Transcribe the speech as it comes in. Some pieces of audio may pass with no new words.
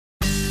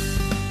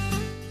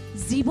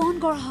জীৱন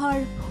গঢ়াৰ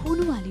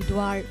সোণোৱালী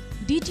দুৱাৰ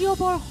দ্বিতীয়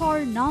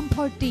বৰ্ষৰ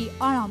নামভৰ্তি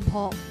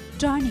আৰম্ভ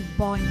turning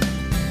point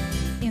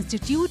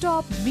institute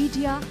of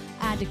media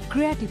and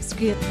creative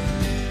skill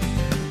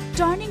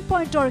turning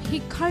পইণ্টৰ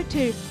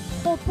শিক্ষাৰ্থীৰ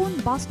সপোন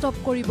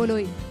বাস্তৱ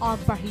কৰিবলৈ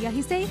আগবাঢ়ি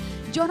আহিছে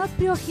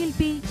জনপ্ৰিয়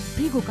শিল্পী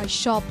ভৃগু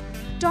কাশ্যপ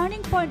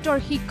টাৰ্নিং পইণ্টৰ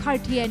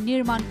শিক্ষাৰ্থীয়ে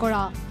নিৰ্মাণ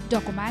কৰা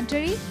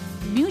ডকুমেণ্টাৰী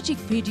মিউজিক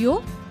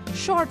ভিডিঅ'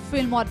 শৰ্ট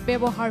ফিল্মত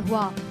ব্যৱহাৰ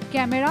হোৱা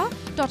কেমেৰা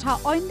তথা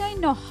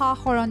অন্যান্য সা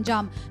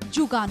সৰঞ্জাম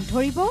যোগান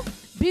ধৰিব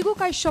ভৃগু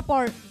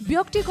কাশ্যপৰ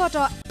ব্যক্তিগত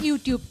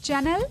ইউটিউব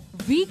চেনেল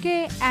VK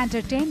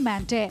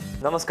এণ্টাৰটেইনমেণ্টে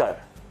নমস্কাৰ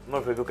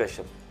মই Bhrigu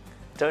Kashyap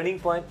turning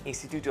point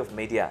institute of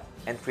media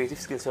and creative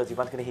স্কিলছৰ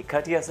যিমানখিনি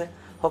শিক্ষাৰ্থী আছে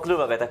সকলোৰ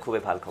বাবে এটা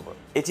খুবেই ভাল খবৰ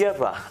এতিয়াৰ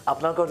পৰা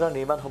আপোনালোকৰ দ্বাৰা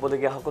নিৰ্মাণ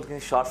হ'বলগীয়া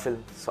সকলোখিনি short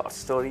film short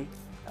story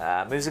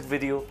music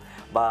video'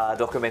 বা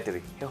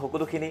ডকুমেণ্টাৰী সেই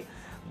সকলোখিনি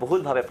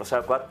বহুলভাৱে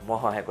প্ৰচাৰ কৰাত মই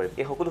সহায় কৰিম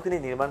এই সকলোখিনি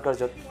নিৰ্মাণ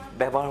কাৰ্যত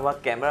ব্যৱহাৰ হোৱা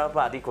কেমেৰাৰ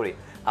পৰা আদি কৰি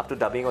আপ টু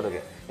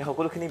ডাবিঙলৈকে এই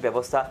সকলোখিনি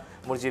ব্যৱস্থা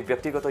মোৰ যি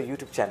ব্যক্তিগত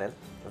ইউটিউব চেনেল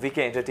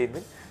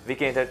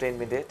VK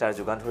এণ্টাৰটেইনমেণ্টে তাৰ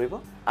যোগান ধৰিব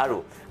আৰু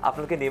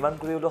আপোনালোকে নিৰ্মাণ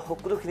কৰি ওলোৱা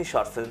সকলোখিনি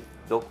শৰ্ট ফিল্ম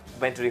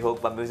ডকুমেণ্টাৰী হওক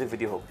বা মিউজিক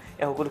ভিডিঅ' হওক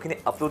এই সকলোখিনি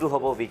আপলোডো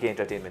হ'ব VK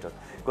এণ্টাৰটেইনমেণ্টত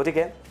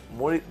গতিকে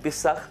মোৰ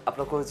বিশ্বাস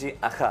আপোনালোকৰ যি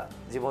আশা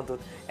জীৱনটোত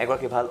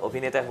এগৰাকী ভাল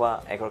অভিনেতা হোৱা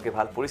এগৰাকী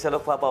ভাল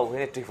পৰিচালক হোৱা বা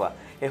অভিনেত্ৰী হোৱা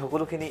এই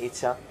সকলোখিনি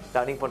ইচ্ছা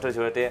টাৰ্নিং পইণ্টৰ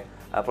জৰিয়তে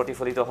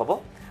প্ৰতিফলিত হ'ব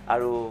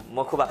আৰু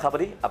মই খুব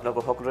আশাবাদী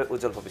আপোনালোকৰ সকলোৰে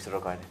উজ্জ্বল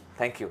ভৱিষ্যতৰ কাৰণে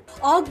থেংক ইউ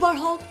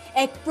আগবাঢ়ক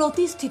এক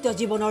প্ৰতিষ্ঠিত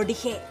জীৱনৰ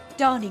দিশে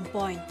turning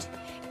point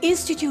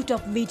institute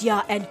of media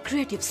and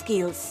creative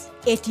skills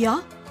এতিয়া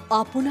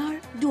আপোনাৰ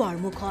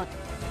দুৱাৰমুখত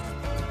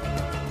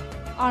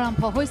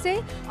আৰম্ভ হৈছে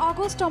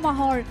আগষ্ট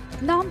মাহৰ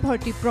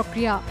নামভৰ্তি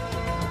প্ৰক্ৰিয়া